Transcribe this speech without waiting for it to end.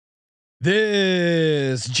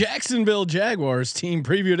This Jacksonville Jaguars team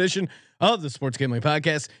preview edition of the Sports Gambling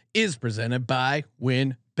Podcast is presented by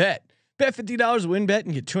WynnBet. Bet $50 WynnBet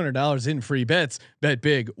and get $200 in free bets. Bet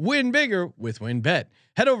big, win bigger with WynnBet.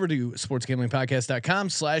 Head over to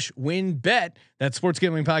sportsgamblingpodcast.com/WynnBet. That's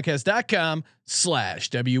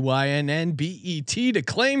sportsgamblingpodcast.com/WYNNBET to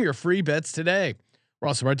claim your free bets today. We're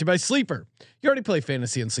also brought to you by Sleeper. You already play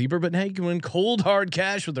fantasy and Sleeper, but now you can win cold hard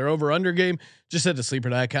cash with their over/under game. Just head to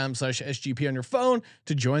sleeper.com/SGP on your phone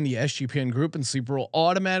to join the SGPN group, and Sleeper will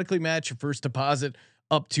automatically match your first deposit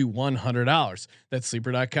up to $100. That's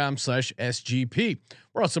sleeper.com/SGP.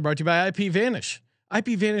 We're also brought to you by IPVanish.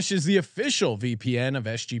 IPVanish is the official VPN of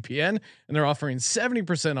SGPN, and they're offering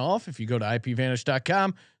 70% off if you go to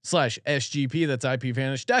IPVanish.com/SGP. That's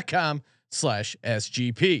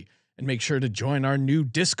IPVanish.com/SGP. And make sure to join our new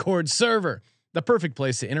Discord server, the perfect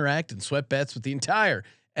place to interact and sweat bets with the entire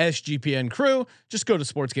SGPN crew. Just go to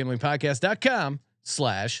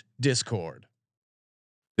sportsgamblingpodcast.com/Discord.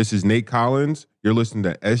 This is Nate Collins. You're listening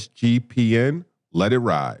to SGPN. Let it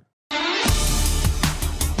ride.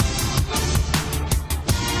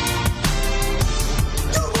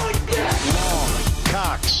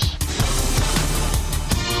 Cox.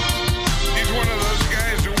 He's one of those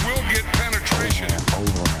guys who will get penetration.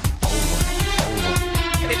 Over.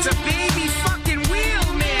 It's a baby fucking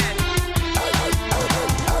wheel, man.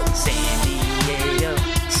 San Diego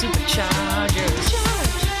Superchargers.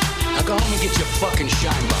 Now go home and get your fucking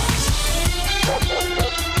shine box.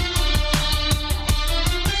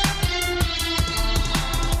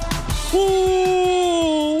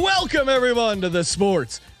 Ooh, welcome everyone to the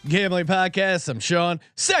Sports Gambling Podcast. I'm Sean,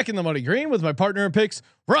 second the money green with my partner in picks,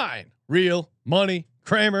 Ryan, Real Money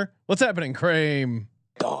Kramer. What's happening, Kramer?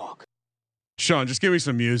 Dog. Sean, just give me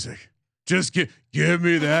some music. Just give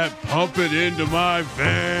me that. Pump it into my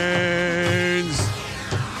veins.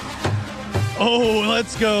 Oh,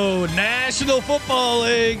 let's go National Football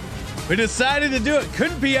League. We decided to do it.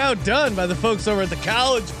 Couldn't be outdone by the folks over at the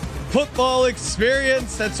College Football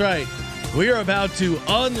Experience. That's right. We are about to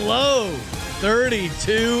unload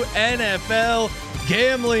 32 NFL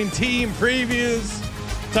gambling team previews.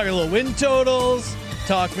 Talk a little win totals.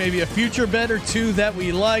 Talk maybe a future bet or two that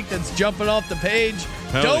we like that's jumping off the page.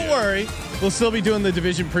 Don't worry. We'll still be doing the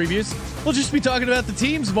division previews. We'll just be talking about the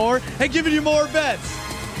teams more and giving you more bets.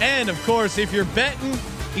 And of course, if you're betting,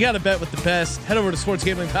 you got to bet with the best. Head over to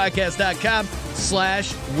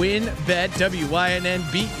sportsgamblingpodcast.com/WynnBet,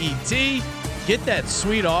 WYNNBET. Get that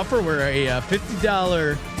sweet offer where a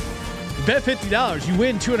 $50, you bet $50, you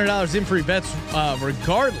win $200 in free bets,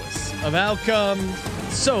 regardless of outcome.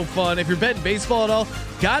 So fun. If you're betting baseball at all,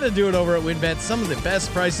 got to do it over at WynnBet. Some of the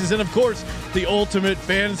best prices, and of course, the ultimate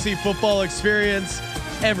fantasy football experience.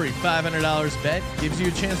 Every $500 bet gives you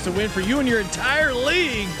a chance to win for you and your entire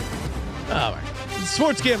league. All right.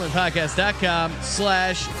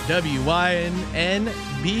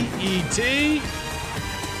 sportsgamblingpodcast.com/WYNNBET.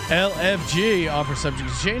 LFG offer subject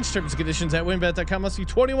to change. Terms and conditions at WynnBet.com. Must be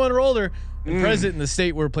 21 or older and present in the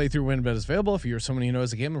state where playthrough WynnBet is available. If you're someone who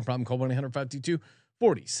knows a gambling problem, call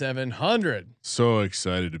 1-800-522-4700. So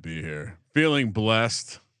excited to be here. Feeling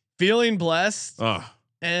blessed. Feeling blessed. God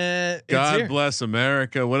bless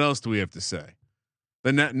America. What else do we have to say?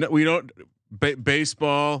 We don't.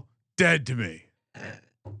 Baseball dead to me.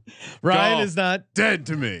 Ryan Golf, is not dead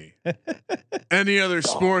to me. Any other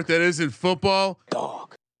sport that isn't football,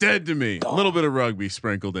 dead to me. A little bit of rugby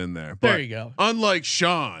sprinkled in there. But there you go. Unlike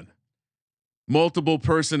Sean, multiple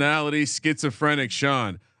personality, schizophrenic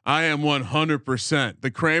Sean, I am 100%.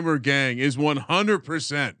 The Kramer gang is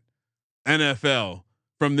 100% NFL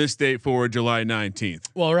from this date forward, July 19th.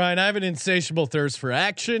 Well, Ryan, I have an insatiable thirst for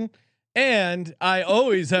action, and I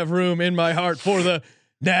always have room in my heart for the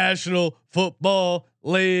National Football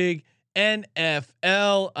League,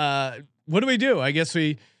 NFL. What do? I guess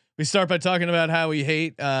we start by talking about how we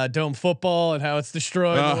hate dome football and how it's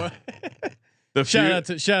destroying. Shout out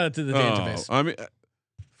to the database. I mean,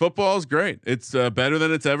 football is great. It's better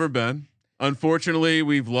than it's ever been. Unfortunately,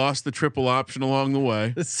 we've lost the triple option along the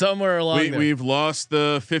way. Somewhere along we've lost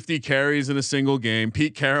the 50 carries in a single game.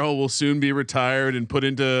 Pete Carroll will soon be retired and put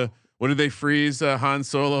into, what did they freeze Han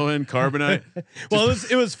Solo in? Carbonite? Well,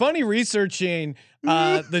 it was funny researching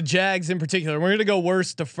the Jags in particular. We're going to go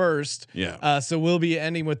worst to first. Yeah. So we'll be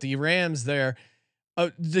ending with the Rams there.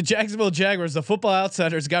 The Jacksonville Jaguars, the Football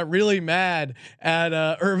Outsiders, got really mad at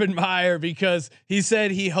Urban Meyer because he said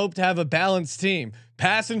he hoped to have a balanced team,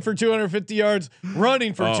 passing for 250 yards,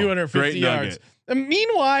 running for 250 yards. And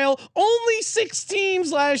meanwhile, only 6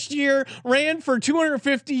 teams last year ran for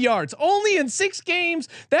 250 yards. Only in 6 games.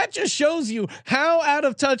 That just shows you how out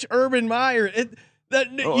of touch Urban Meyer.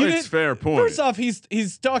 It's fair point. First off,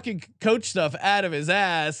 he's talking coach stuff out of his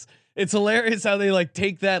ass. It's hilarious how they like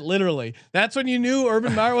take that literally. That's when you knew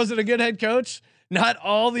Urban Meyer wasn't a good head coach. Not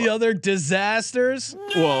all the other disasters.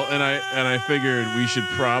 Well, and I figured we should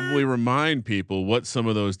probably remind people what some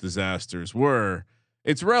of those disasters were.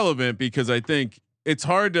 It's relevant because I think it's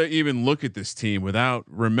hard to even look at this team without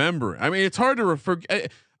remembering. I mean, it's hard to refer.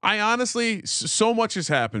 I honestly, so much has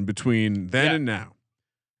happened between then and now.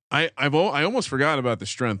 I almost forgot about the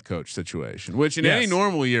strength coach situation, which in any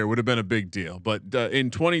normal year would have been a big deal. But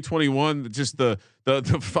in 2021, just the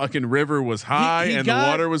fucking river was high and the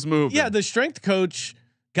water was moving. Yeah, the strength coach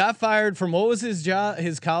got fired from what was his job?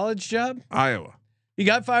 His college job? Iowa. He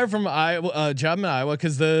got fired from Iowa, job in Iowa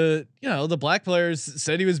because the black players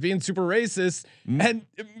said he was being super racist and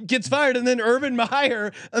gets fired, and then Urban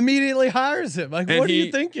Meyer immediately hires him. Like, what are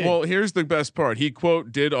you thinking? Well, here's the best part. He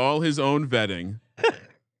quote did all his own vetting.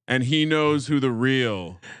 And he knows who the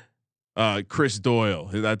real Chris Doyle,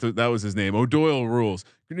 that was his name. O'Doyle rules.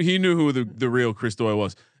 He knew who the real Chris Doyle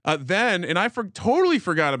was. Then, and I totally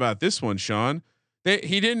forgot about this one, Sean.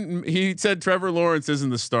 He said Trevor Lawrence isn't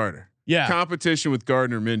the starter. Yeah. Competition with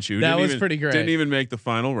Gardner Minshew. That was pretty great. Didn't even make the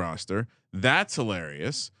final roster. That's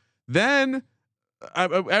hilarious. Then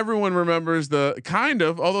everyone remembers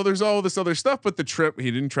although there's all this other stuff, but the trip,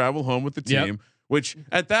 he didn't travel home with the team. Yep. Which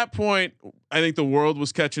at that point, I think the world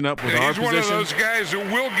was catching up with our position. He's one of those guys who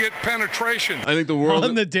will get penetration. I think the world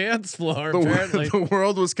on the dance floor. Apparently, the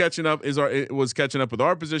world was catching up. It was catching up with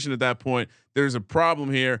our position at that point. There's a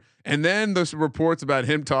problem here, and then there's reports about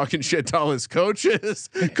him talking shit to all his coaches,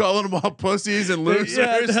 calling them all pussies and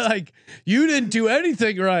losers. Yeah, like, you didn't do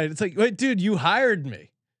anything right. It's like, wait, dude, you hired me.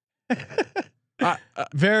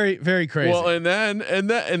 Very, very crazy. Well, and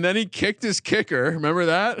then he kicked his kicker. Remember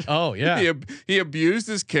that? Oh yeah. He abused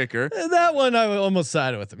his kicker. That one I almost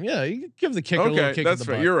sided with him. Yeah, you give the kicker a little kick. That's in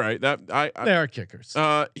the right. butt. You're right. They are kickers.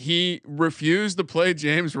 He refused to play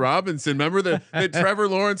James Robinson. Remember that Trevor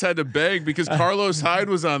Lawrence had to beg because Carlos Hyde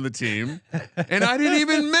was on the team, and I didn't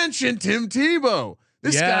even mention Tim Tebow.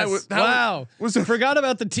 This guy was forgot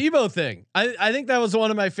about the Tebow thing. I think that was one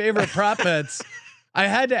of my favorite prop bets. I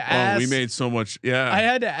had to ask. Oh, we made so much. Yeah, I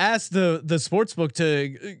had to ask the sports book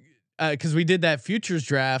to because we did that futures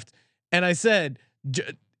draft, and I said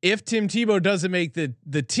if Tim Tebow doesn't make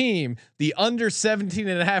the team, the under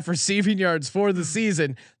 17.5 receiving yards for the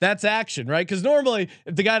season, that's action, right? Because normally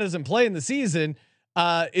if the guy doesn't play in the season,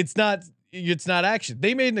 it's not action.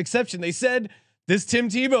 They made an exception. They said this Tim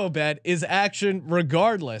Tebow bet is action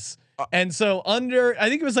regardless, and so under, I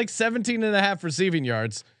think it was like 17.5 receiving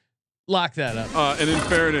yards. Lock that up. And in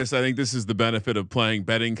fairness, I think this is the benefit of playing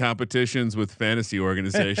betting competitions with fantasy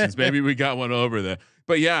organizations. Maybe we got one over there,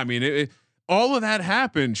 but yeah, I mean, all of that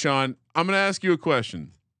happened. Sean, I'm going to ask you a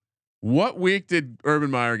question. What week did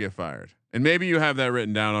Urban Meyer get fired? And maybe you have that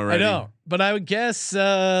written down already. I know, but I would guess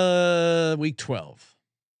week 12,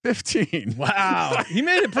 15. Wow, he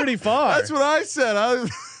made it pretty far. That's what I said.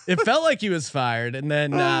 It felt like he was fired, and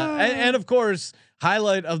then and of course,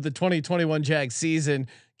 highlight of the 2021 Jags season.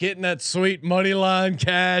 Getting that sweet money line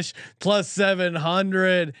cash plus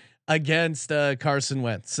 700 against Carson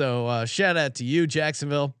Wentz. So shout out to you,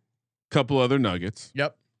 Jacksonville. Couple other nuggets.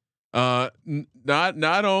 Yep.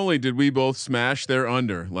 Not only did we both smash their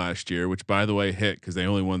under last year, which by the way hit because they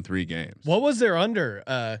only won 3 games. What was their under?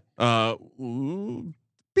 Beep, boop,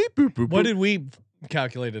 boop, what boop. did we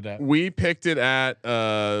calculate it at? We picked it at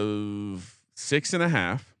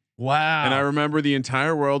 6.5. Wow. And I remember the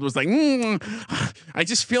entire world was like, I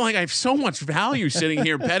just feel like I have so much value sitting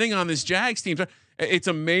here betting on this Jags team. It's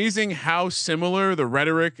amazing how similar the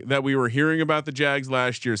rhetoric that we were hearing about the Jags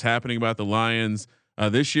last year is happening about the Lions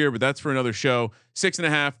this year, but that's for another show.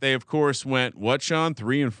 6.5. They of course went what, Sean?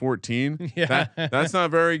 3-14. Yeah. That's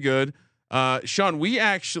not very good. Sean, we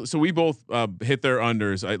both hit their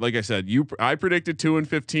unders. Like I said, I predicted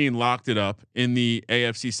 2-15, locked it up in the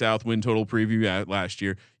AFC South win total preview last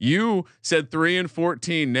year. You said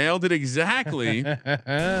 3-14, nailed it exactly.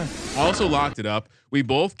 Also locked it up. We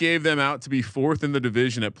both gave them out to be 4th in the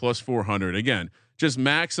division at plus 400. Again, just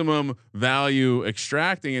maximum value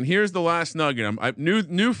extracting. And here's the last nugget.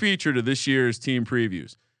 New feature to this year's team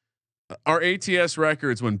previews. Our ATS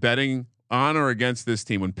records when betting on or against this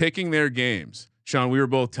team, when picking their games, Sean, we were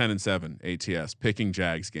both 10-7 ATS picking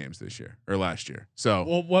Jags games this year or last year. So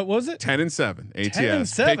what was it? 10-7 ATS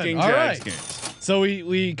 10-7. picking All Jags right. games. So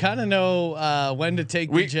we kind of know when to take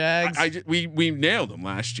the Jags. We nailed them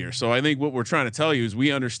last year. So I think what we're trying to tell you is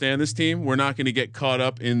we understand this team. We're not going to get caught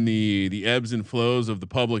up in the ebbs and flows of the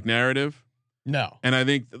public narrative. No. And I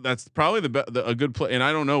think that's probably a good play. And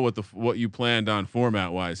I don't know what you planned on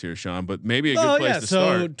format wise here, Sean, but maybe a good place to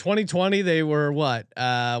start. So 2020 they were what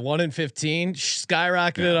 1-15,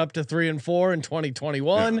 skyrocketed up to 3-4 in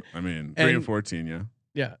 2021. Yeah, I mean 3-14. Yeah.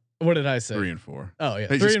 Yeah. What did I say? 3-4. Oh yeah,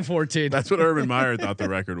 They 3-14. That's what Urban Meyer thought the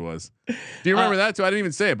record was. Do you remember that too? I didn't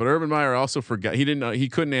even say it, but Urban Meyer also forgot. He didn't know. He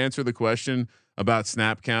couldn't answer the question about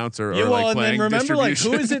snap counts or like playing and then remember, like,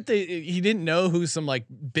 who is distribution. it that he didn't know who some like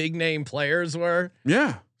big name players were?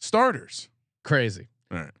 Yeah, starters. Crazy.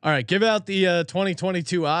 All right. Give out the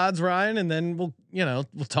 2022 odds, Ryan, and then we'll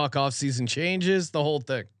talk off season changes, the whole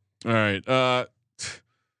thing. All right.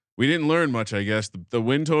 We didn't learn much, I guess. The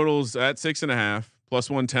win totals at 6.5,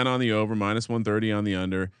 +110 on the over, -130 on the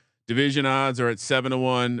under. Division odds are at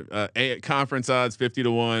 7-1. Conference odds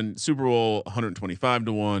 50-1. Super Bowl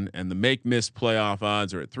 125-1, and the make miss playoff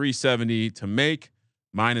odds are at 370 to make,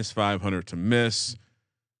 -500 to miss.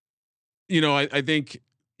 I think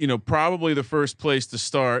probably the first place to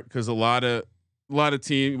start, because a lot of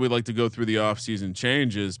team would like to go through the offseason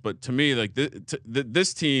changes, but to me, like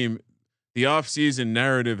this team, the offseason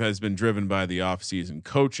narrative has been driven by the offseason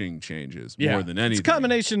coaching changes more than anything. It's a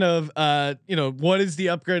combination of what is the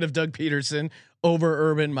upgrade of Doug Peterson over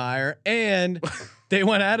Urban Meyer, and they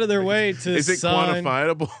went out of their way to is it sign,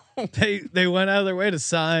 quantifiable? they went out of their way to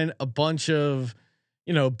sign a bunch of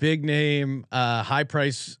big name, high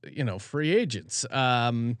price, free agents.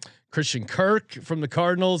 Christian Kirk from the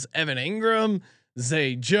Cardinals, Evan Ingram,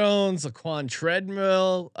 Zay Jones, Laquan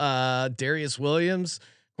Treadmill, Darius Williams,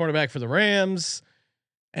 cornerback for the Rams,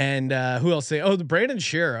 and who else? The Brandon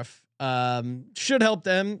Sheriff should help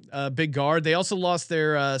them. Big guard. They also lost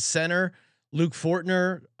their center, Luke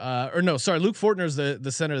Fortner. Luke Fortner is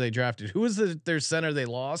the center they drafted. Who was their center they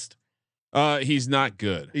lost? He's not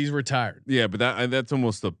good. He's retired. Yeah, but that's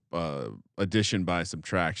almost a addition by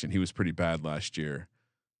subtraction. He was pretty bad last year,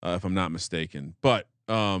 if I'm not mistaken. But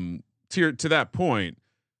to that point,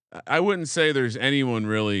 I wouldn't say there's anyone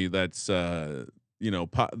really that's they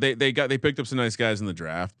picked up some nice guys in the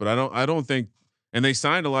draft, but I don't think, and they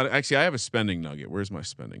signed a lot of. Actually, I have a spending nugget. Where's my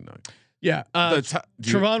spending nugget? Yeah,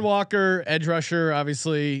 Travon Walker, edge rusher,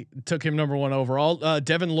 obviously took him number 1 overall.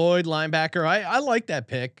 Devin Lloyd, linebacker. I like that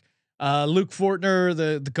pick. Luke Fortner,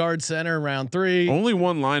 the guard center, round 3. Only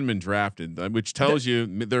one lineman drafted, which tells you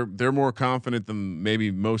they're more confident than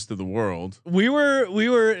maybe most of the world. We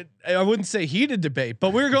were I wouldn't say heated debate,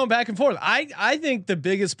 but we were going back and forth. I think the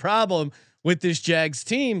biggest problem with this Jags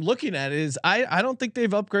team, looking at it, is I don't think they've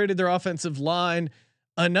upgraded their offensive line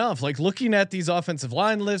enough. Like, looking at these offensive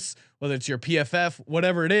line lists, whether it's your PFF,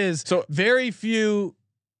 whatever it is, so very few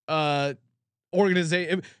very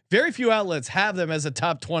few outlets have them as a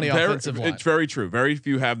top 20 offensive line. It's very true. Very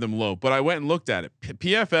few have them low, but I went and looked at it.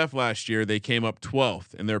 PFF last year, they came up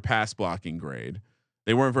 12th in their pass blocking grade.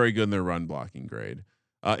 They weren't very good in their run blocking grade.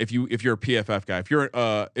 If you're a PFF guy,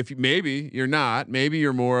 maybe you're not, maybe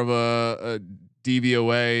you're more of a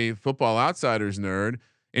DVOA Football Outsiders nerd,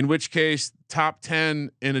 in which case top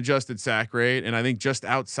 10 in adjusted sack rate. And I think just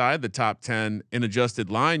outside the top 10 in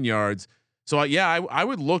adjusted line yards. So I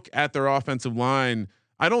would look at their offensive line.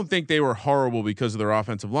 I don't think they were horrible because of their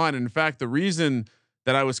offensive line. And in fact, the reason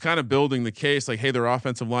that I was kind of building the case, like, hey, their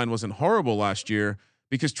offensive line wasn't horrible last year,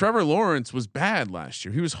 because Trevor Lawrence was bad last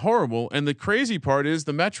year. He was horrible. And the crazy part is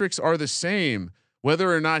the metrics are the same,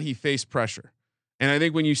 whether or not he faced pressure. And I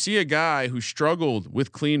think when you see a guy who struggled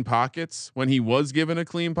with clean pockets when he was given a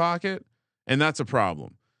clean pocket, and that's a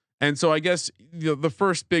problem. And so I guess the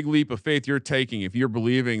first big leap of faith you're taking, if you're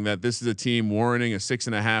believing that this is a team warranting a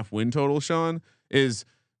 6.5 win total, Sean, is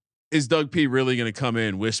Doug P really going to come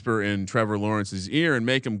in, whisper in Trevor Lawrence's ear and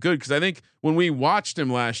make him good? Because I think when we watched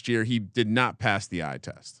him last year, he did not pass the eye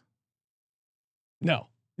test. No.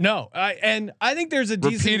 I think there's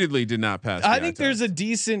repeatedly did not pass. I think there's a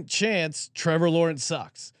decent chance Trevor Lawrence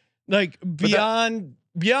sucks. Like, beyond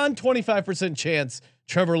 25% chance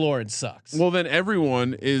Trevor Lawrence sucks. Well, then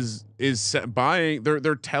everyone is buying.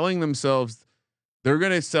 They're telling themselves they're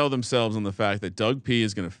going to sell themselves on the fact that Doug P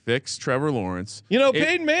is going to fix Trevor Lawrence.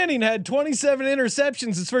 Peyton Manning had 27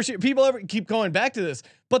 interceptions his first year. People ever keep going back to this,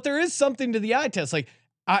 but there is something to the eye test. Like,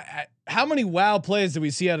 how many wow plays did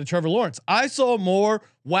we see out of Trevor Lawrence? I saw more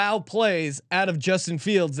wow plays out of Justin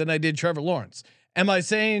Fields than I did Trevor Lawrence. Am I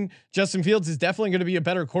saying Justin Fields is definitely going to be a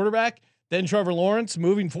better quarterback than Trevor Lawrence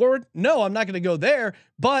moving forward? No, I'm not going to go there,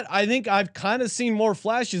 but I think I've kind of seen more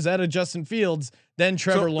flashes out of Justin Fields than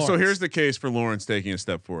Trevor Lawrence. So here's the case for Lawrence taking a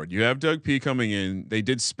step forward. You have Doug P coming in. They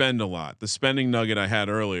did spend a lot. The spending nugget I had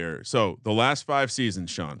earlier. So the last 5 seasons,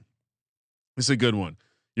 Sean, this is a good one.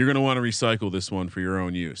 You're going to want to recycle this one for your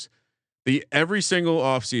own use. Every single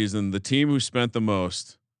offseason, the team who spent the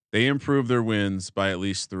most, they improved their wins by at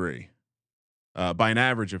least 3, by an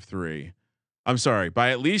average of 3. I'm sorry,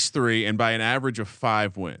 by at least 3 and by an average of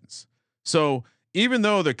 5 wins. So even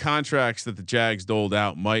though the contracts that the Jags doled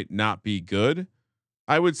out might not be good,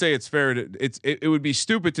 I would say it's fair to it would be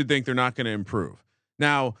stupid to think they're not going to improve.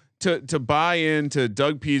 Now, to buy into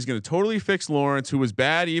Doug P is going to totally fix Lawrence, who was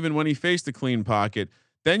bad even when he faced a clean pocket.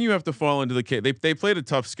 Then you have to fall into the case. They played a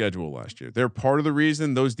tough schedule last year. They're part of the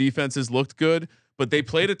reason those defenses looked good, but they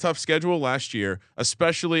played a tough schedule last year,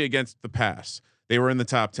 especially against the pass. They were in the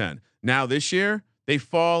top 10. Now this year they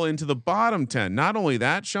fall into the bottom 10. Not only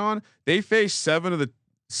that, Sean, they face 7 of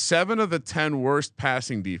the 10 worst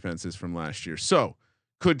passing defenses from last year. So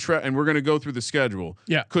and we're going to go through the schedule.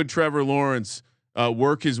 Yeah. Could Trevor Lawrence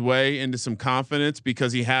work his way into some confidence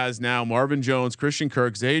because he has now Marvin Jones, Christian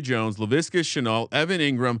Kirk, Zay Jones, Laviska Shenault, Evan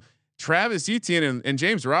Ingram, Travis Etienne, and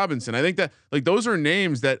James Robinson. I think that like those are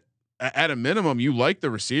names that at a minimum you like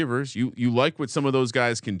the receivers. You like what some of those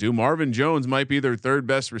guys can do. Marvin Jones might be their 3rd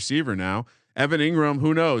best receiver now. Evan Ingram,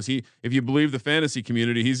 who knows? If you believe the fantasy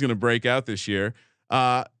community, he's going to break out this year.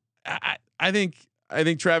 I think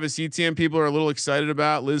Travis Etienne people are a little excited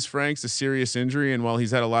about. Liz Frank's a serious injury, and while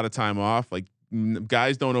he's had a lot of time off, like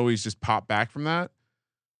guys don't always just pop back from that.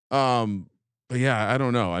 But yeah, I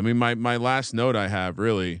don't know. I mean, my last note I have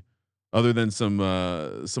really, other than some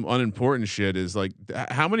unimportant shit, is like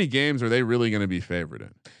how many games are they really going to be favored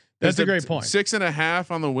in? That's a great point.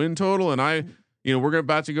 6.5 on the win total, and we're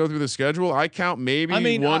about to go through the schedule. I count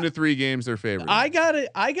maybe 1 to 3 games they're favored. I got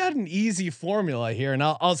an easy formula here, and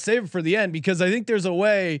I'll save it for the end because I think there's a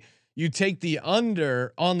way you take the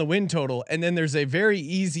under on the win total, and then there's a very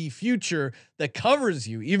easy future that covers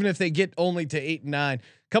you, even if they get only to 8 and 9.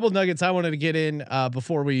 Couple of nuggets I wanted to get in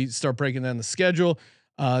before we start breaking down the schedule.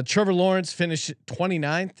 Trevor Lawrence finished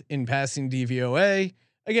 29th in passing DVOA.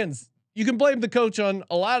 Again, you can blame the coach on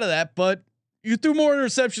a lot of that, but you threw more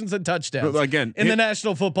interceptions than touchdowns. But again, in the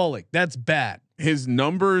National Football League, that's bad. His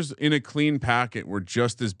numbers in a clean pocket were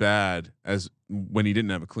just as bad as when he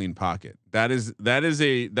didn't have a clean pocket. That is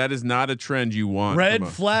not a trend you want. Red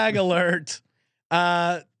flag alert.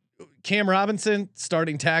 Cam Robinson,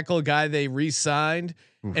 starting tackle, guy they re-signed,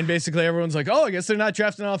 and basically everyone's like, "Oh, I guess they're not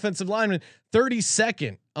drafting an offensive lineman."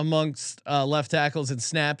 32nd amongst left tackles in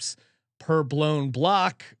snaps per blown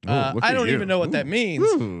block. I don't even know what that means,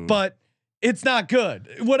 but it's not good.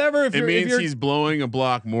 Whatever. If it means he's blowing a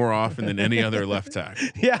block more often than any other left tackle.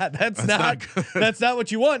 Yeah, that's not that's not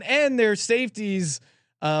what you want. And their safeties,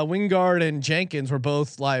 Wingard and Jenkins, were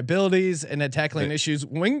both liabilities and had tackling issues.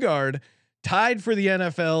 Wingard tied for the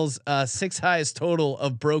NFL's 6th highest total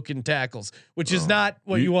of broken tackles, which is not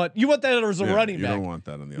what you want. You want that as a running back. You don't want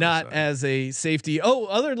that on the not other side. as a safety. Oh,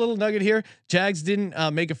 other little nugget here: Jags didn't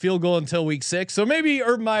make a field goal until week 6, so maybe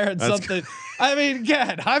Urban Meyer had something. I mean,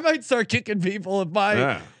 again, I might start kicking people if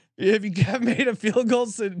you have made a field goal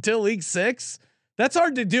until week 6. That's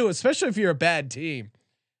hard to do, especially if you're a bad team.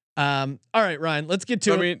 All right, Ryan, let's get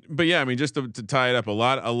to it. Just to tie it up, a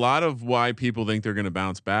lot of why people think they're going to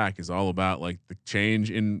bounce back is all about like the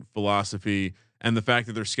change in philosophy and the fact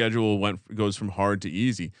that their schedule goes from hard to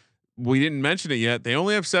easy. We didn't mention it yet. They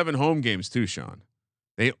only have 7 home games too, Sean.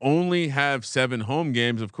 They only have 7 home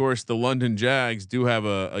games. Of course, the London Jags do have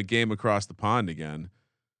a game across the pond again.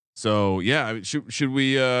 So yeah, should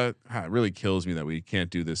we? It really kills me that we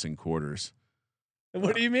can't do this in quarters.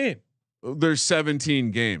 What do you mean? There's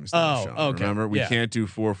 17 games. Now, Sean. Okay. Remember, we can't do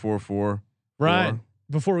 4-4-4. Right.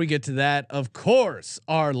 Before we get to that, of course,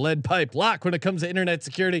 our lead pipe lock when it comes to internet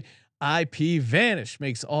security, IPVanish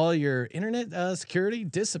makes all your internet security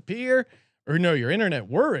disappear, or no, your internet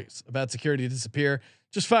worries about security disappear.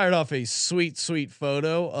 Just fired off a sweet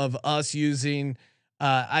photo of us using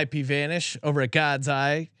IPVanish over at God's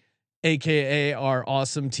Eye, aka our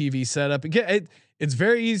awesome TV setup. Again, it's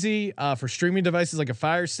very easy for streaming devices like a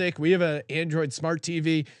Fire Stick. We have an Android smart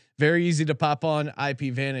TV. Very easy to pop on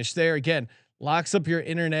IPVanish there. Again, locks up your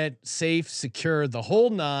internet, safe, secure, the whole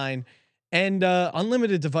 9, and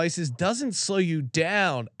unlimited devices. Doesn't slow you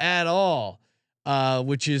down at all,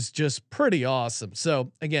 which is just pretty awesome.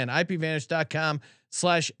 So again,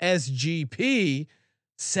 IPVanish.com/SGP,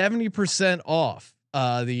 70% off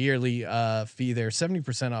the yearly fee there.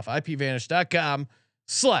 70% off.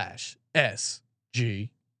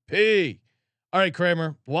 IPVanish.com/SGP. All right,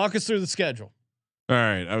 Kramer, walk us through the schedule. All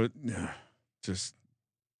right, I would just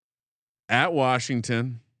at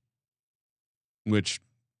Washington, which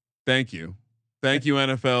thank you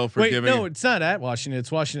NFL for giving. No, it's not at Washington.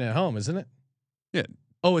 It's Washington at home, isn't it? Yeah.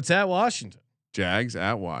 Oh, it's at Washington. Jags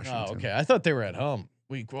at Washington. Oh, okay. I thought they were at home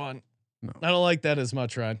week 1. I don't like that as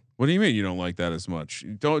much, Ryan. What do you mean you don't like that as much?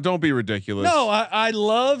 Don't be ridiculous. No, I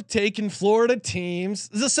love taking Florida teams.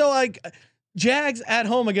 So like Jags at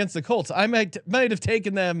home against the Colts. I might have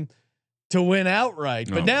taken them to win outright,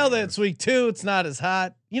 but now that it's week 2, it's not as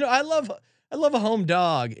hot. I love a home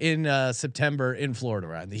dog in September in Florida,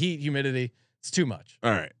 Ryan. The heat, humidity, it's too much.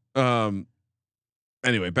 All right.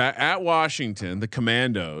 Anyway, back at Washington, the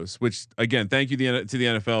Commandos, which again, thank you to the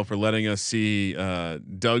NFL for letting us see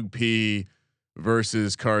Doug P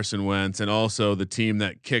versus Carson Wentz, and also the team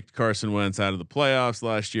that kicked Carson Wentz out of the playoffs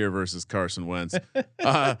last year versus Carson Wentz.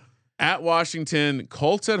 At Washington,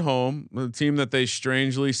 Colts at home, the team that they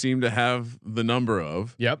strangely seem to have the number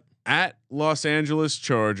of. Yep. At Los Angeles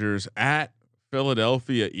Chargers, at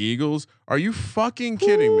Philadelphia Eagles. Are you fucking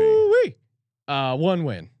kidding me? 1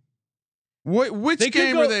 win. Which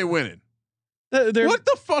game are they winning? What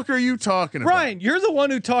the fuck are you talking about? Brian, you're the one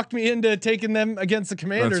who talked me into taking them against the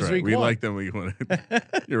Commanders. That's right. Week we 1. like them week 1.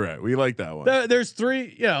 You're right. We like that one. There's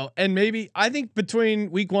 3, and maybe I think between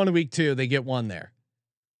week 1 and week 2 they get 1 there,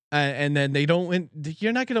 and then they don't win.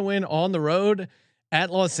 You're not going to win on the road at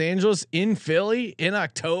Los Angeles, in Philly, in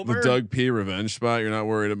October. The Doug P revenge spot. You're not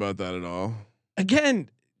worried about that at all. Again,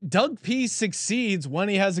 Doug P succeeds when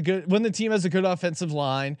when the team has a good offensive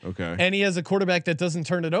line. Okay. And he has a quarterback that doesn't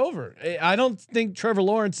turn it over. I don't think Trevor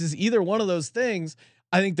Lawrence is either one of those things.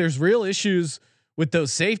 I think there's real issues with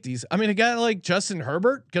those safeties. I mean, a guy like Justin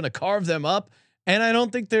Herbert going to carve them up. And I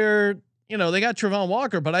don't think they got Trevon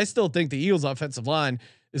Walker, but I still think the Eagles offensive line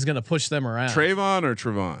is going to push them around. Trayvon or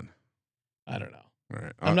Trevon? I don't know. All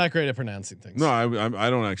right. I'm not great at pronouncing things. No, I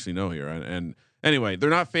don't actually know here. And anyway, they're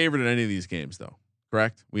not favored in any of these games though.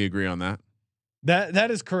 Correct? We agree on that.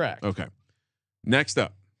 That is correct. Okay. Next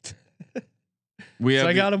up, we have. So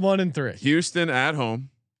I got them 1 and 3. Houston at home.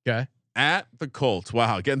 Okay. At the Colts.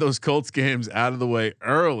 Wow, getting those Colts games out of the way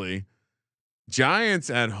early. Giants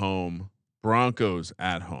at home. Broncos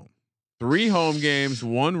at home. 3 home games,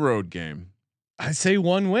 1 road game. I say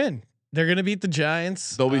 1 win. They're going to beat the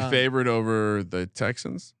Giants. They'll be favored over the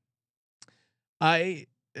Texans. I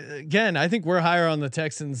think we're higher on the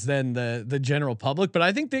Texans than the general public, but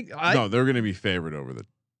I think they're going to be favored over the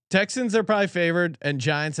Texans. They're probably favored, and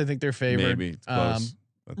Giants, I think they're favored. Maybe it's close.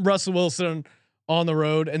 Russell Wilson on the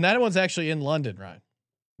road, and that one's actually in London, Ryan.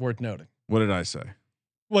 Worth noting. What did I say?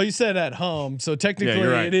 Well, you said at home, so technically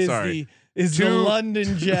right. it is the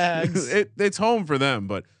London Jags. It's home for them,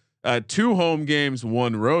 but 2 home games,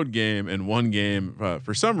 1 road game, and 1 game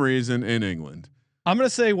for some reason in England. I'm going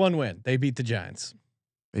to say 1 win. They beat the Giants.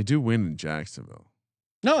 They do win in Jacksonville.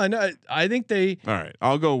 No, I know. I think they. All right,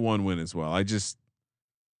 I'll go 1 win as well.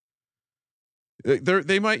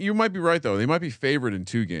 You might be right though. They might be favored in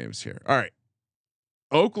 2 games here. All right,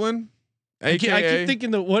 Oakland. AKA, I keep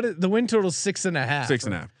thinking the win total is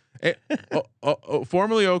 6.5. 6.5.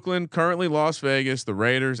 Formerly Oakland, currently Las Vegas. The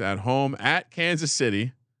Raiders at home, at Kansas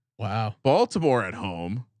City. Wow. Baltimore at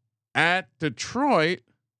home, at Detroit.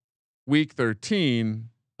 Week 13.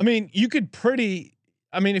 I mean,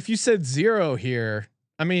 if you said 0 here,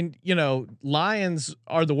 I mean, Lions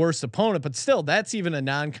are the worst opponent, but still, that's even a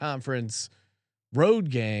non-conference road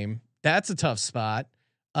game. That's a tough spot.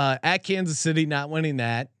 At Kansas City, not winning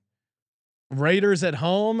that. Raiders at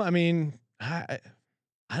home. I mean, I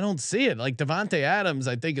don't see it. Like Devontae Adams,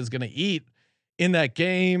 I think is going to eat in that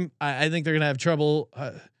game. I think they're going to have trouble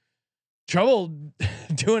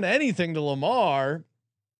doing anything to Lamar.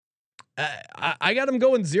 I got him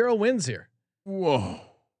going 0 wins here. Whoa.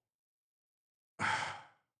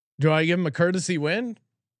 Do I give him a courtesy win?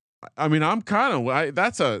 I mean, I'm kind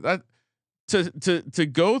of to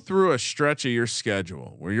go through a stretch of your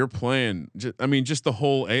schedule where you're playing. Just the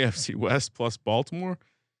whole AFC West plus Baltimore.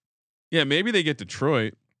 Yeah, maybe they get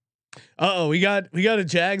Detroit. We got a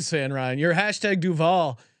Jags fan, Ryan. Your hashtag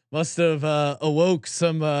Duval must have awoke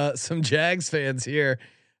some Jags fans here.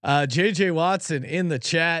 JJ Watson in the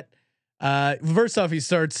chat. First off, he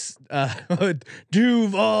starts with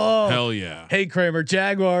Duval. Hell yeah. Hey Kramer,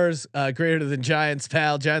 Jaguars greater than Giants,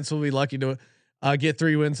 pal. Giants will be lucky to get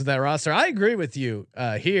 3 wins with that roster. I agree with you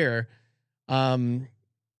here.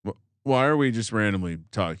 Why are we just randomly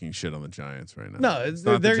talking shit on the Giants right now?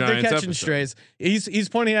 No, they're catching strays. He's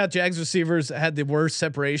pointing out Jags receivers had the worst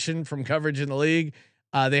separation from coverage in the league.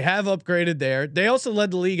 They have upgraded there. They also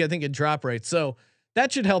led the league, I think, in drop rates, so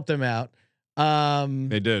that should help them out.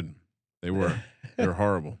 They did. They're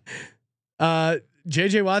horrible.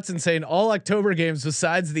 JJ Watson saying all October games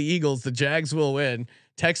besides the Eagles, the Jags will win.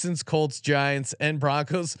 Texans, Colts, Giants, and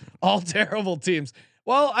Broncos, all terrible teams.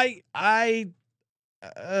 Well, I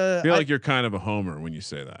feel like you're kind of a homer when you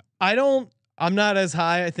say that. I don't I'm not as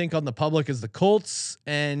high, I think, on the public as the Colts,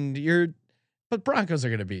 but Broncos are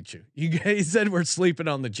going to beat you. You said we're sleeping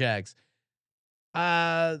on the Jags.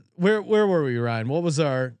 Where were we, Ryan? What was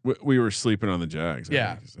our? We were sleeping on the Jags.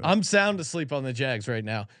 Yeah, I'm sound asleep on the Jags right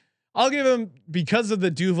now. I'll give him, because of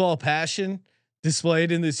the Duval passion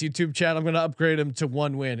displayed in this YouTube chat, I'm going to upgrade him to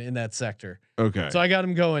 1 win in that sector. Okay. So I got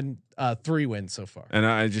him going 3 wins so far. And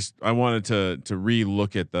I wanted to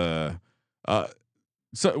re-look at the.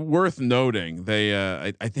 So worth noting,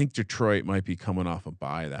 I think Detroit might be coming off a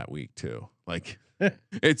bye that week too. Like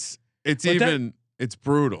it's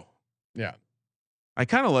brutal. Yeah. I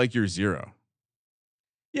kind of like your 0.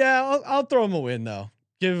 Yeah, I'll throw him a win though.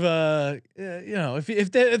 Give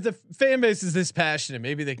if the fan base is this passionate,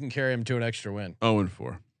 maybe they can carry him to an extra win.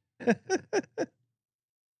 0-4.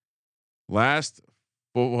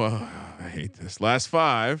 I hate this. Last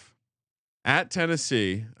 5 at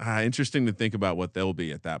Tennessee. Interesting to think about what they'll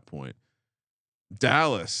be at that point.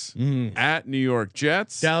 Dallas at New York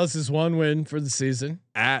Jets. Dallas is 1 win for the season.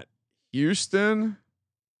 At Houston.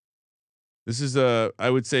 This is I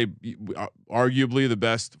would say arguably the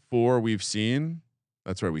best 4 we've seen.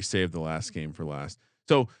 That's right. We saved the last game for last.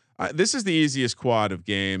 So this is the easiest quad of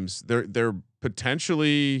games. They're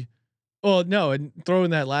potentially. Well, no, and throw in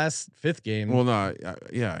that last 5th game. Well, no,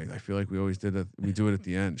 yeah. I feel like we always did it. We do it at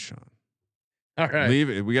the end, Sean. All right, leave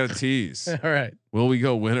it. We got to tease. All right. Will we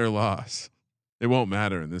go win or loss? It won't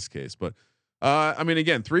matter in this case, but I mean,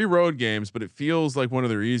 again, 3 road games, but it feels like one of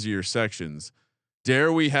their easier sections.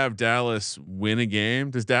 Dare we have Dallas win a game?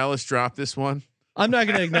 Does Dallas drop this one? I'm not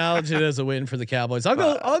going to acknowledge it as a win for the Cowboys. I'll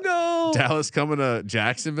go. Dallas coming to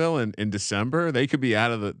Jacksonville in December. They could be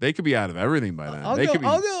out of everything by then. I'll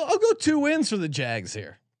go 2 wins for the Jags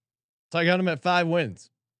here. So I got them at 5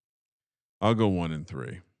 wins. I'll go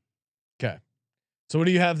 1-3. Okay. So what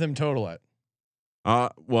do you have them total at?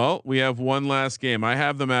 Well, we have one last game. I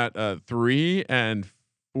have them at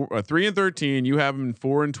 3-13. You have them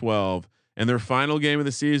 4-12, and their final game of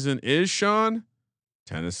the season is, Sean,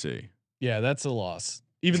 Tennessee. Yeah, that's a loss,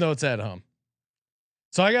 even though it's at home.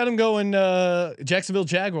 So I got them going. Jacksonville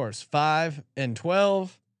Jaguars 5-12.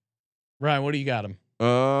 Ryan, what do you got them?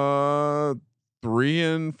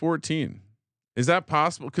 3-14. Is that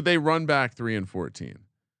possible? Could they run back 3-14?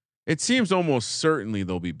 It seems almost certainly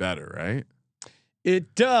they'll be better, right?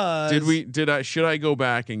 It does. Should I go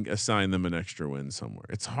back and assign them an extra win somewhere?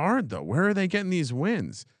 It's hard though. Where are they getting these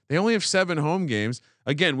wins? They only have 7 home games.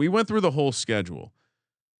 Again, we went through the whole schedule.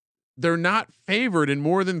 They're not favored in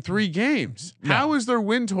more than 3 games. No. How is their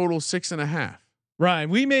win total 6.5?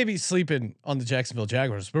 Ryan, we may be sleeping on the Jacksonville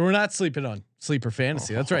Jaguars, but we're not sleeping on Sleeper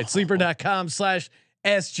Fantasy. That's right.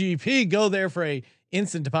 Sleeper.com/SGP. Go there for a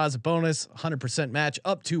instant deposit bonus, 100% match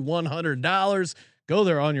up to $100. Go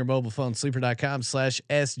there on your mobile phone,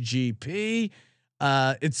 sleeper.com/SGP.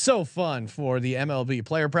 It's so fun for the MLB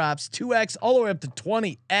player props, 2x all the way up to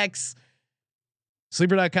 20x.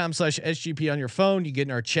 Sleeper.com/SGP on your phone. You get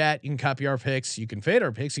in our chat. You can copy our picks. You can fade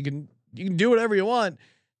our picks. You can do whatever you want.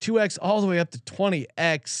 2x all the way up to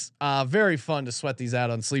 20x. Very fun to sweat these out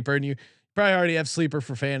on Sleeper. And you probably already have Sleeper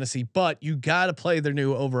for fantasy, but you got to play their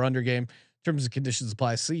new over/under game. Terms and conditions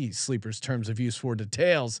apply. See Sleeper's terms of use for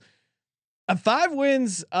details. 5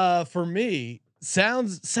 wins for me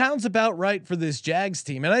sounds about right for this Jags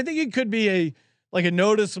team, and I think it could be a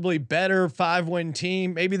noticeably better 5-win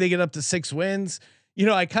team. Maybe they get up to 6 wins. You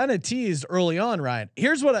know, I kind of teased early on, Ryan.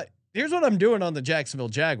 Here's what I'm doing on the Jacksonville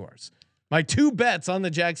Jaguars. My 2 bets on the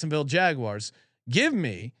Jacksonville Jaguars. Give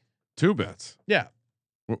me 2 bets. Yeah,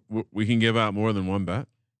 we can give out more than 1 bet.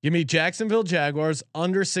 Give me Jacksonville Jaguars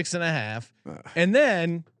under 6.5, and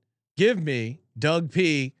then give me Doug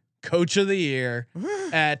P. Coach of the Year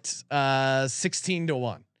at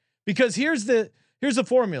 16-1. Because here's the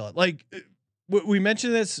formula. Like we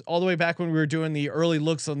mentioned this all the way back when we were doing the early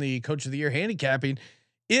looks on the Coach of the Year handicapping.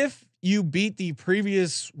 If you beat the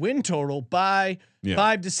previous win total by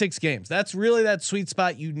 5 to 6 games, that's really that sweet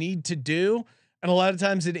spot you need to do. And a lot of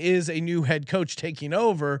times it is a new head coach taking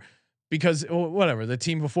over because whatever, the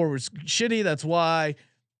team before was shitty. That's why,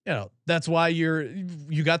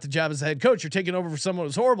 you got the job as a head coach. You're taking over for someone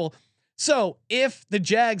who's horrible. So if the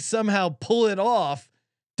Jags somehow pull it off,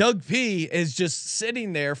 Doug P is just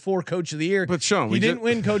sitting there for Coach of the Year. But Sean, he didn't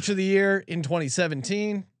win Coach of the Year in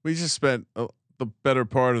 2017. We just spent the better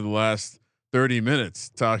part of the last 30 minutes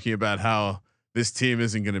talking about how this team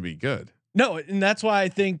isn't going to be good. No, and that's why I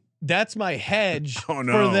think that's my hedge for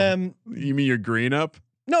them. You mean your green up?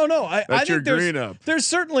 No, I think there's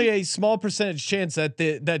certainly a small percentage chance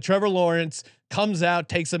that Trevor Lawrence comes out,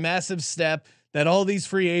 takes a massive step, that all these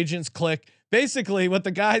free agents click, basically what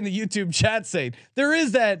the guy in the YouTube chat saying. There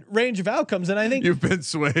is that range of outcomes, and I think You've been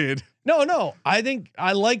swayed. no. I think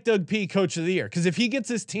I like Doug P coach of the year because if he gets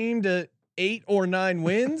his team to 8 or 9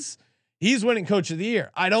 wins, he's winning coach of the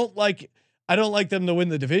year. I don't like them to win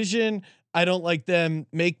the division. I don't like them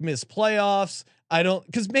miss playoffs.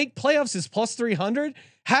 Because make playoffs is plus 300.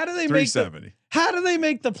 How do they make 370? How do they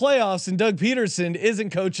make the playoffs and Doug Peterson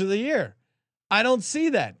isn't coach of the year? I don't see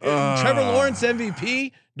that. Trevor Lawrence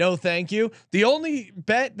MVP. No, thank you. The only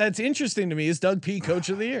bet that's interesting to me is Doug P coach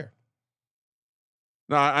of the year.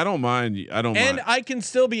 No, I don't mind. And I can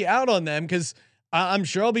still be out on them because I'm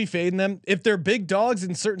sure I'll be fading them. If they're big dogs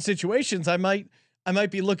in certain situations, I might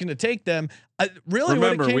be looking to take them.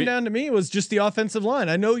 Remember, what it came down to me was just the offensive line.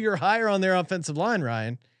 I know you're higher on their offensive line,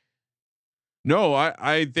 Ryan. No,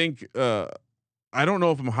 I think I don't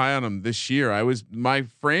know if I'm high on them this year. My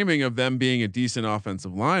framing of them being a decent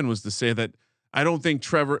offensive line was to say that I don't think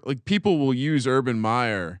people will use Urban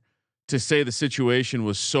Meyer to say the situation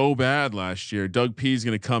was so bad last year. Doug P's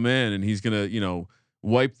going to come in and he's going to,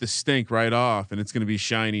 wipe the stink right off and it's going to be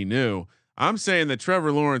shiny new. I'm saying that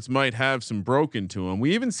Trevor Lawrence might have some broken to him.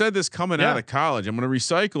 We even said this coming out of college. I'm going to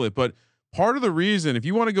recycle it, but part of the reason, if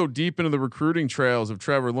you want to go deep into the recruiting trails of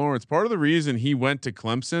Trevor Lawrence, part of the reason he went to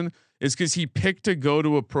Clemson is because he picked to go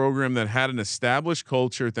to a program that had an established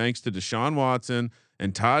culture, thanks to Deshaun Watson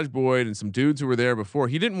and Taj Boyd and some dudes who were there before.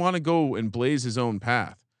 He didn't want to go and blaze his own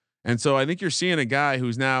path. And so I think you're seeing a guy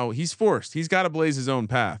who's now he's got to blaze his own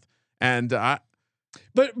path. And I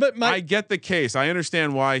get the case. I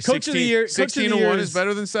understand why 16-1 is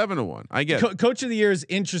better than 7-1. I get it. Coach of the year is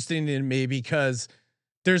interesting to me because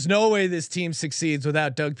there's no way this team succeeds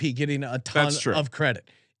without Doug P getting a ton of credit.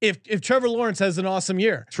 If Trevor Lawrence has an awesome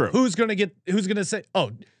year, who's going to say,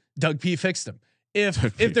 "Oh, Doug P fixed him."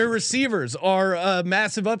 If their receivers are a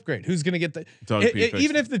massive upgrade, who's going to get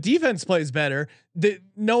even if the defense plays better,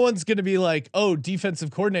 no one's going to be like, "Oh,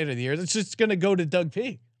 defensive coordinator of the year." It's just going to go to Doug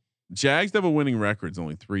P. Jags have a winning record. It's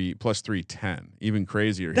only plus 310, even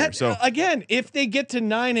crazier here. So again, if they get to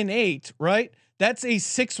 9 and 8, right, that's a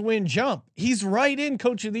 6-win jump. He's right in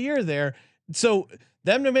coach of the year there. So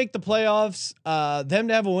them to make the playoffs, them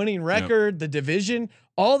to have a winning record, the division,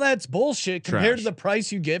 all that's bullshit compared to the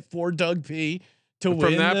price you get for Doug P to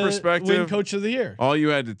win coach of the year. All you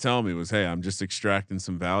had to tell me was, "Hey, I'm just extracting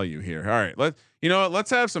some value here." All right,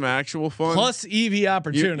 let's have some actual fun. Plus EV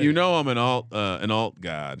opportunity. I'm an alt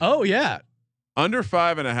god. Oh yeah. Under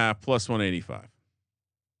 5.5 plus 185.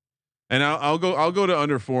 And I'll go to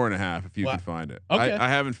under 4.5 if you can find it. Okay. I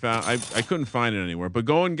haven't found. I couldn't find it anywhere. But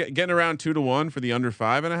getting around 2-1 for the under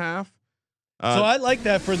 5.5. So I like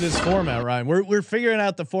that for this format, Ryan. We're figuring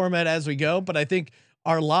out the format as we go, but I think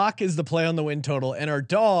our lock is the play on the win total, and our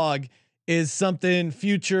dog is something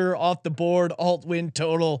future off the board, alt win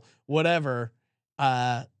total, whatever.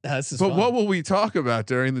 But fun. What will we talk about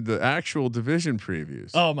during the actual division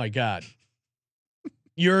previews? Oh my God.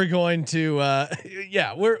 You're going to,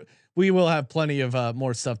 we will have plenty of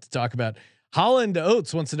more stuff to talk about. Holland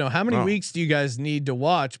Oates wants to know how many weeks do you guys need to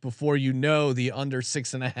watch before the under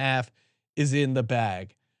 6.5 is in the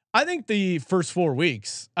bag? I think the first 4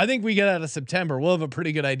 weeks. I think we get out of September, we'll have a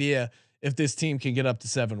pretty good idea if this team can get up to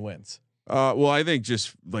 7 wins. Well, I think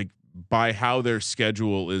just like by how their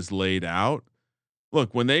schedule is laid out.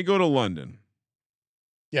 Look, when they go to London,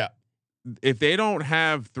 if they don't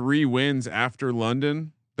have 3 wins after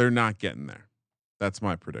London, they're not getting there. That's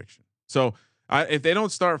my prediction. So if they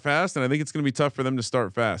don't start fast, then I think it's going to be tough for them to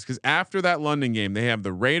start fast, because after that London game, they have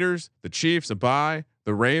the Raiders, the Chiefs, a bye,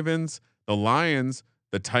 the Ravens, the Lions,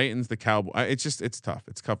 the Titans, the Cowboys. It's tough.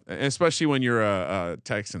 It's tough, especially when you're a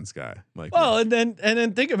Texans guy. And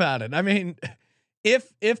then think about it. I mean,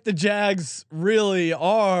 if the Jags really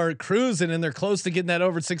are cruising and they're close to getting that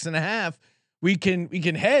over 6.5, we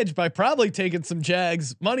can hedge by probably taking some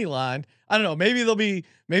Jags money line. I don't know. Maybe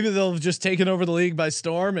they'll have just taken over the league by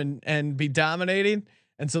storm and be dominating,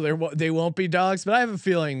 and so they won't be dogs. But I have a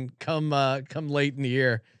feeling come late in the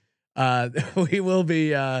year, we will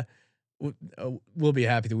be. We'll be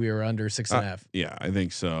happy that we were under 6.5. Yeah, I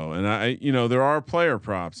think so. And there are player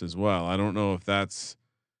props as well. I don't know if that's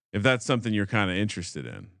something you're kind of interested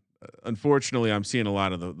in. Unfortunately, I'm seeing a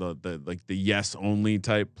lot of the yes only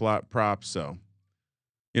type props. So,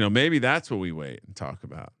 maybe that's what we wait and talk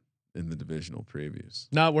about in the divisional previews.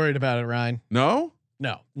 Not worried about it, Ryan. No,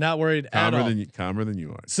 not worried at all. Calmer than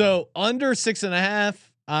you are. So under 6.5.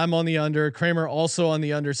 I'm on the under. Kramer also on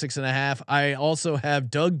the under 6.5. I also have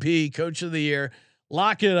Doug P, coach of the year.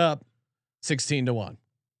 Lock it up, 16-1.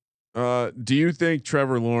 Do you think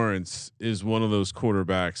Trevor Lawrence is one of those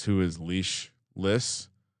quarterbacks who is leashless?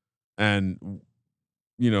 And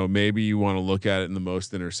maybe you want to look at it in the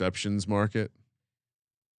most interceptions market.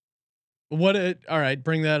 All right,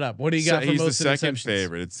 bring that up. What do you got? For He's most the second interceptions?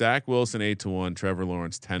 favorite. It's Zach Wilson 8-1, Trevor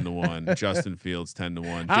Lawrence 10-1, Justin Fields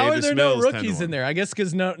 10-1. How Davis are there Mills, no rookies 10-1. in there? I guess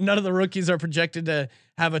because none of the rookies are projected to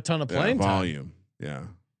have a ton of playing volume.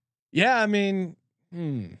 time. Yeah. Yeah, I mean,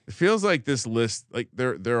 It feels like this list, like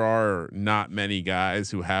there are not many guys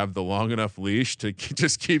who have the long enough leash to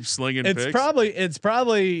just keep slinging. it's picks. probably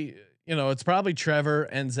Trevor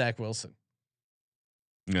and Zach Wilson.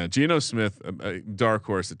 Yeah, Geno Smith, dark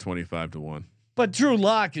horse at 25-1. But Drew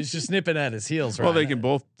Lock is just nipping at his heels, right? Well,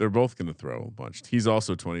 they're both going to throw a bunch. He's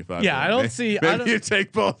also 25. Yeah, I don't see. Maybe you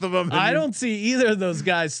take both of them. I don't see either of those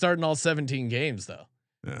guys starting all 17 games though.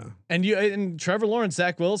 Yeah, And Trevor Lawrence,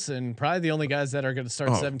 Zach Wilson, probably the only guys that are going to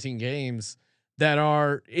start 17 games that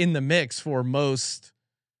are in the mix for most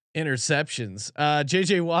interceptions.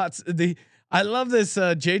 JJ Watts, I love this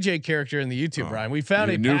JJ character in the YouTube, Brian. We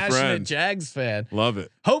found a passionate friend. Jags fan. Love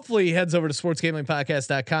it. Hopefully he heads over to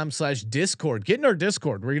sportsgamblingpodcast.com/discord. Get in our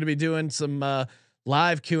Discord. We're going to be doing some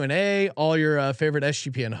live Q&A. All your favorite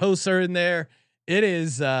SGPN hosts are in there. It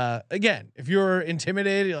is, again, if you're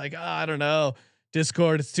intimidated, you're like, I don't know,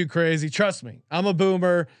 Discord, it's too crazy. Trust me, I'm a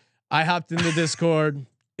boomer. I hopped into Discord.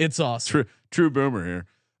 It's awesome. True boomer here.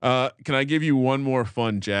 Can I give you one more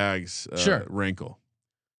fun Jags wrinkle?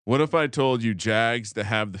 What if I told you Jags to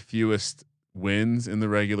have the fewest wins in the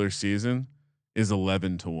regular season is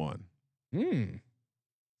 11-1?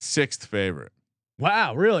 Sixth favorite.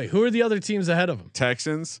 Wow, really? Who are the other teams ahead of them?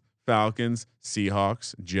 Texans, Falcons,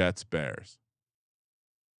 Seahawks, Jets, Bears.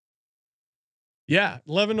 Yeah,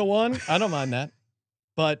 11-1. I don't mind that,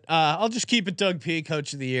 but I'll just keep it. Doug P,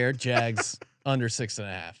 Coach of the Year. Jags under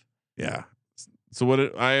 6.5. Yeah. So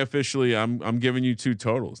I'm giving you two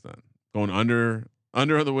totals then. Going under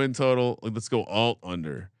the win total. Let's go alt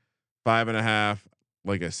under 5.5.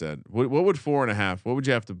 Like I said, what would 4.5? What would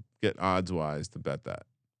you have to get odds wise to bet that?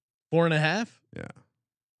 4.5? Yeah.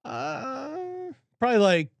 Probably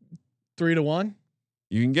like 3-1.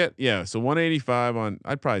 You can get, so 185 on,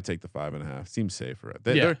 I'd probably take the 5.5. Seems safer.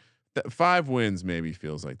 They're 5 wins maybe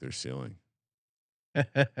feels like their ceiling.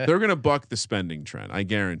 They're going to buck the spending trend. I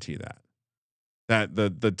guarantee that. That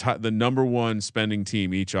the number one spending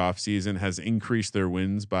team each offseason has increased their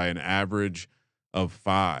wins by an average of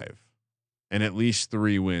 5 and at least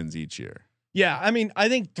 3 wins each year. Yeah, I mean, I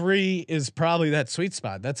think 3 is probably that sweet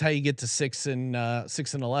spot. That's how you get to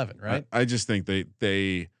 6-11, right? I just think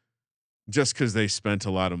they just because they spent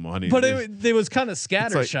a lot of money, but it was kind of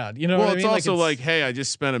scattershot. You know, well, what I mean? It's also like, hey, I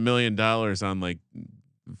just spent $1 million on like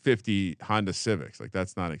 50 Honda Civics. Like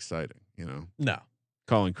that's not exciting, you know? No.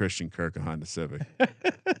 Calling Christian Kirk a Honda Civic.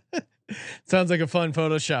 Sounds like a fun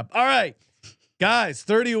Photoshop. All right, guys,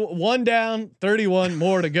 31 down, 31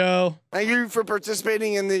 more to go. Thank you for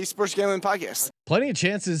participating in the Sports Gambling Podcast. Plenty of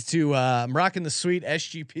chances to. I'm rocking the sweet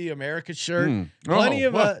SGP America shirt. Plenty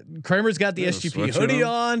of Kramer's got the SGP hoodie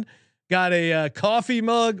on. Got a coffee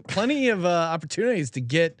mug. Plenty of opportunities to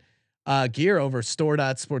get gear over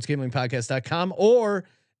store.sportsgamblingpodcast.com. Or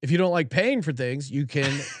if you don't like paying for things, you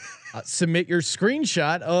can submit your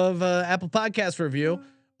screenshot of Apple Podcast review.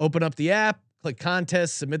 Open up the app, click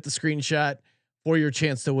contest, submit the screenshot for your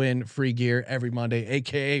chance to win free gear every Monday,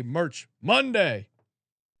 aka Merch Monday.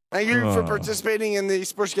 Thank you for participating in the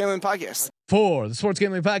Sports Gambling Podcast. For the Sports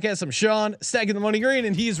Gambling Podcast, I'm Sean, stacking the money green,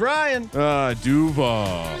 and he's Ryan.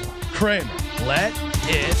 Duval. Kramer, let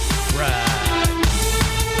it ride.